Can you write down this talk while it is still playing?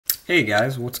Hey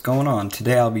guys, what's going on?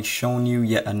 Today I'll be showing you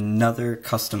yet another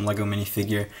custom LEGO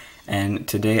minifigure, and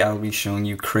today I'll be showing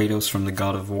you Kratos from the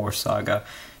God of War saga.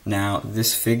 Now,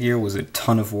 this figure was a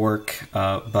ton of work,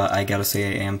 but I gotta say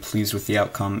I am pleased with the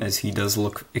outcome as he does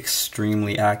look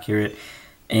extremely accurate,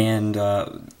 and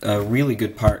a really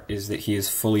good part is that he is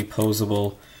fully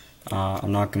posable.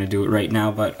 I'm not going to do it right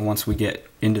now, but once we get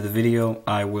into the video,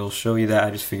 I will show you that.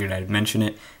 I just figured I'd mention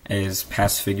it, as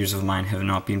past figures of mine have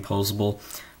not been posable.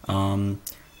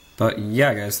 But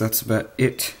yeah guys, that's about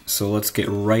it, so let's get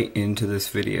right into this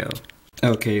video.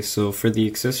 Okay, so for the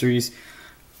accessories,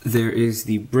 there is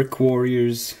the Brick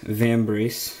Warriors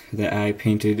vambrace that I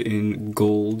painted in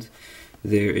gold.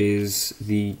 There is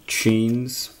the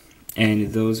chains,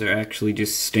 and those are actually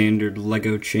just standard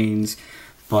LEGO chains,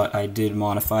 but I did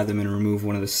modify them and remove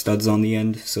one of the studs on the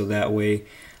end, so that way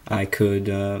I could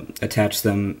attach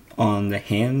them on the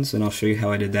hands, and I'll show you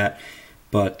how I did that.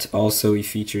 But also he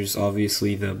features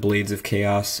obviously the Blades of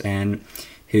Chaos and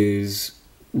his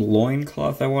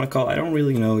loincloth, I want to call it. I don't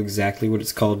really know exactly what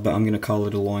it's called, but I'm going to call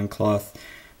it a loincloth.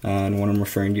 And what I'm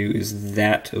referring to is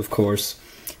that, of course,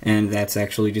 and that's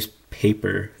actually just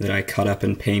paper that I cut up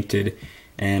and painted.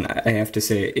 And I have to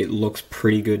say, it looks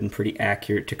pretty good and pretty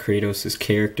accurate to Kratos'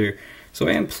 character, so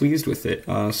I am pleased with it.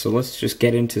 So let's just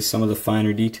get into some of the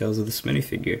finer details of this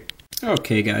minifigure.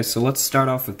 Okay guys, so let's start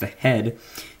off with the head,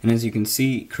 and as you can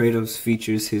see, Kratos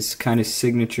features his kind of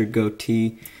signature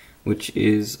goatee, which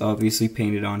is obviously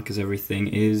painted on because everything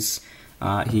is.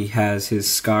 He has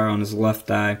his scar on his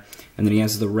left eye, and then he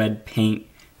has the red paint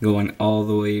going all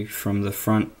the way from the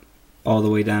front all the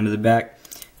way down to the back.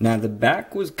 Now the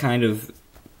back was kind of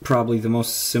probably the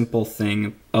most simple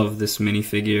thing of this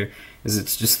minifigure, is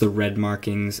it's just the red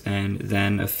markings and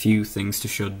then a few things to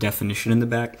show definition in the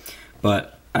back,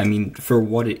 but I mean, for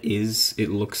what it is, it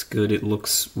looks good, it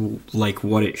looks like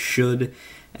what it should,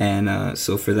 and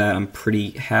so for that I'm pretty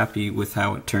happy with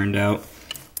how it turned out.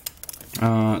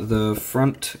 The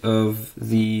front of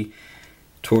the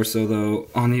torso, though,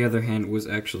 on the other hand, was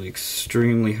actually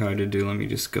extremely hard to do. Let me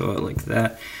just go out like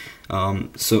that.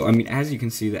 So, I mean, as you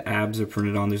can see, the abs are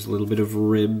printed on, there's a little bit of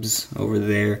ribs over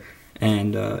there,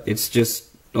 and it's just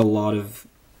a lot of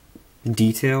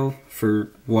detail for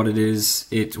what it is.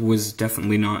 It was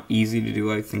definitely not easy to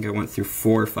do. I think I went through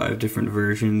 4 or 5 different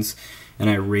versions, and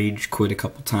I rage quit a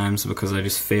couple times because I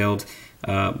just failed,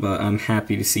 but I'm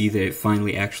happy to see that it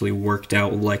finally actually worked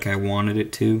out like I wanted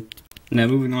it to. Now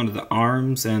moving on to the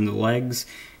arms and the legs,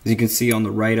 as you can see on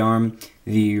the right arm,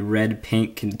 the red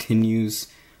paint continues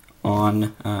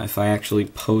on. If I actually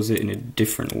pose it in a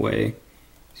different way,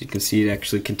 as you can see, it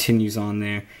actually continues on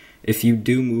there. If you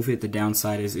do move it, the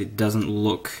downside is it doesn't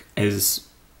look as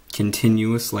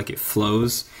continuous, like it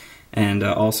flows. And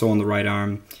also on the right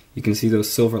arm, you can see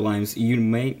those silver lines. You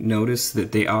may notice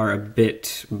that they are a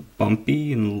bit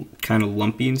bumpy and kind of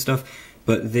lumpy and stuff,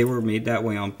 but they were made that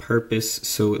way on purpose,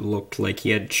 so it looked like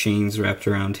he had chains wrapped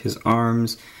around his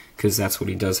arms, because that's what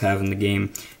he does have in the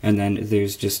game. And then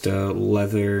there's just a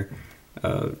leather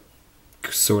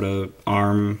sort of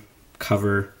arm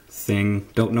cover thing.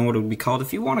 Don't know what it would be called.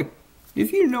 If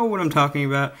you know what I'm talking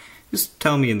about, just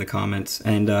tell me in the comments.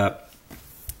 And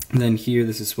then here,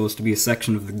 this is supposed to be a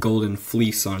section of the golden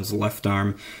fleece on his left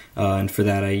arm, and for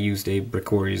that I used a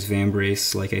Brick Warriors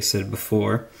vambrace, like I said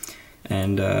before.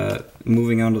 And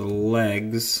moving on to the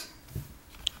legs,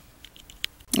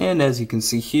 and as you can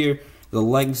see here, the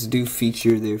legs do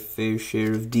feature their fair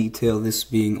share of detail, this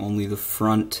being only the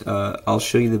front. I'll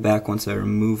show you the back once I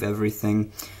remove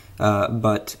everything.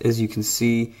 But as you can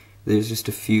see, there's just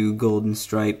a few golden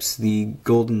stripes. The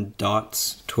golden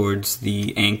dots towards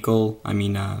the ankle, I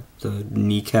mean the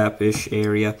kneecap-ish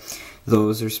area,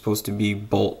 those are supposed to be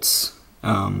bolts.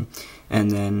 And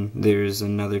then there's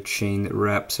another chain that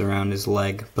wraps around his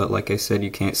leg, but like I said,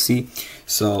 you can't see.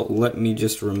 So let me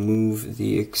just remove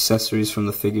the accessories from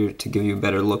the figure to give you a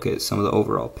better look at some of the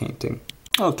overall painting.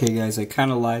 Okay guys, I kind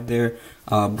of lied there.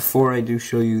 Before I do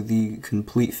show you the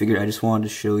complete figure, I just wanted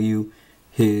to show you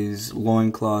his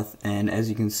loincloth, and as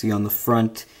you can see on the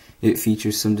front, it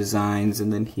features some designs,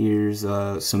 and then here's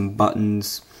some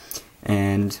buttons,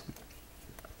 and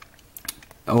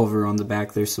over on the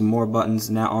back there's some more buttons.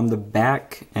 Now on the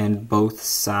back and both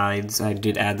sides, I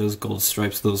did add those gold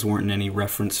stripes. Those weren't in any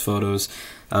reference photos,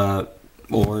 and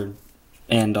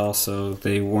also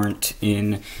they weren't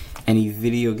in any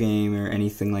video game or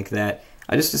anything like that.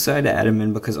 I just decided to add them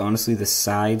in because honestly the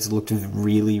sides looked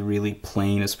really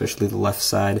plain, especially the left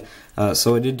side.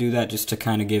 So I did do that just to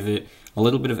kind of give it a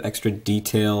little bit of extra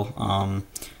detail.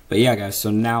 But yeah guys,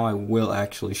 so now I will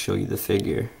actually show you the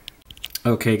figure.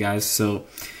 Okay guys, so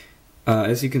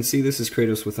As you can see, this is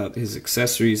Kratos without his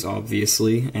accessories,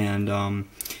 obviously, and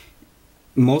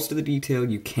most of the detail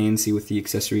you can see with the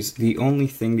accessories. The only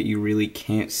thing that you really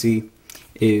can't see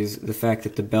is the fact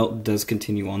that the belt does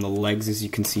continue on the legs. As you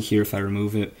can see here, if I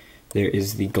remove it, there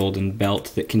is the golden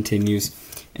belt that continues,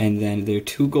 and then there are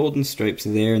two golden stripes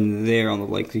there and there on the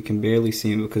legs. You can barely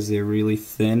see them because they're really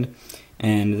thin,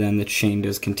 and then the chain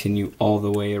does continue all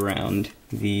the way around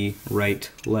the right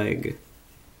leg.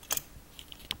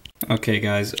 Okay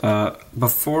guys,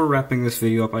 before wrapping this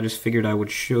video up, I just figured I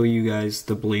would show you guys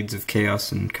the Blades of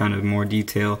Chaos in kind of more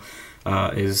detail,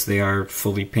 as they are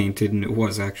fully painted, and it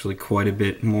was actually quite a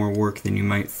bit more work than you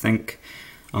might think.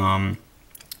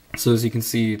 So as you can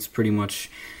see, it's pretty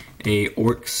much a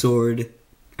orc sword,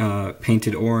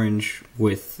 painted orange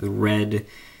with red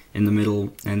in the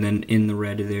middle, and then in the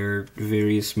red there are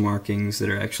various markings that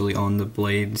are actually on the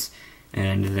blades,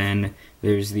 and then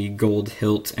there's the gold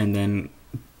hilt, and then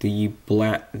the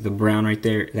brown right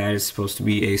there, that is supposed to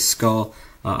be a skull.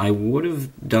 I would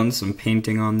have done some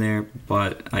painting on there,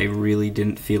 but I really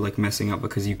didn't feel like messing up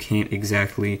because you can't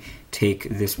exactly take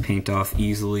this paint off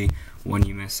easily when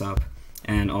you mess up,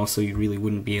 and also you really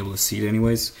wouldn't be able to see it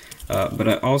anyways. But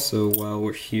I also, while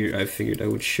we're here, I figured I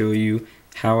would show you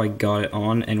how I got it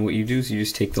on, and what you do is you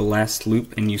just take the last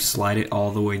loop and you slide it all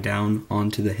the way down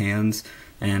onto the hands,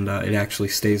 and it actually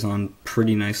stays on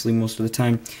pretty nicely most of the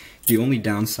time. The only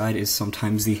downside is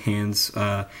sometimes the hands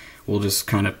will just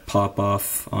kind of pop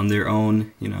off on their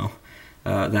own, you know.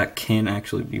 That can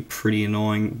actually be pretty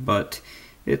annoying, but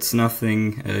it's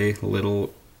nothing a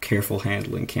little careful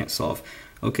handling can't solve.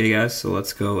 Okay guys, so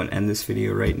let's go and end this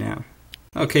video right now.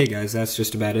 Okay guys, that's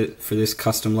just about it for this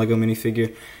custom LEGO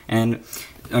minifigure, and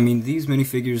I mean, these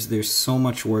minifigures, there's so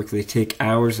much work. They take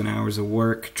hours and hours of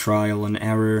work, trial and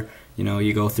error, you know,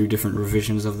 you go through different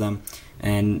revisions of them,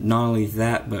 and not only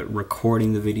that, but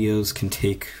recording the videos can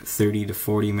take 30 to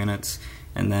 40 minutes,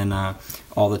 and then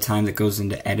all the time that goes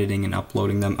into editing and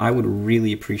uploading them. I would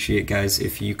really appreciate, guys,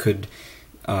 if you could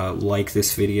like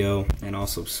this video and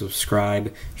also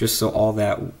subscribe, just so all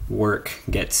that work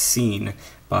gets seen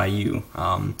by you.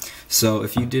 So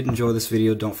if you did enjoy this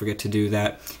video, don't forget to do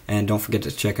that, and don't forget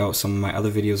to check out some of my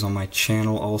other videos on my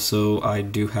channel. Also, I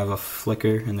do have a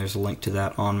Flickr, and there's a link to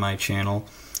that on my channel.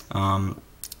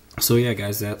 So yeah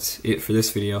guys, that's it for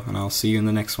this video, and I'll see you in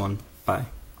the next one. Bye.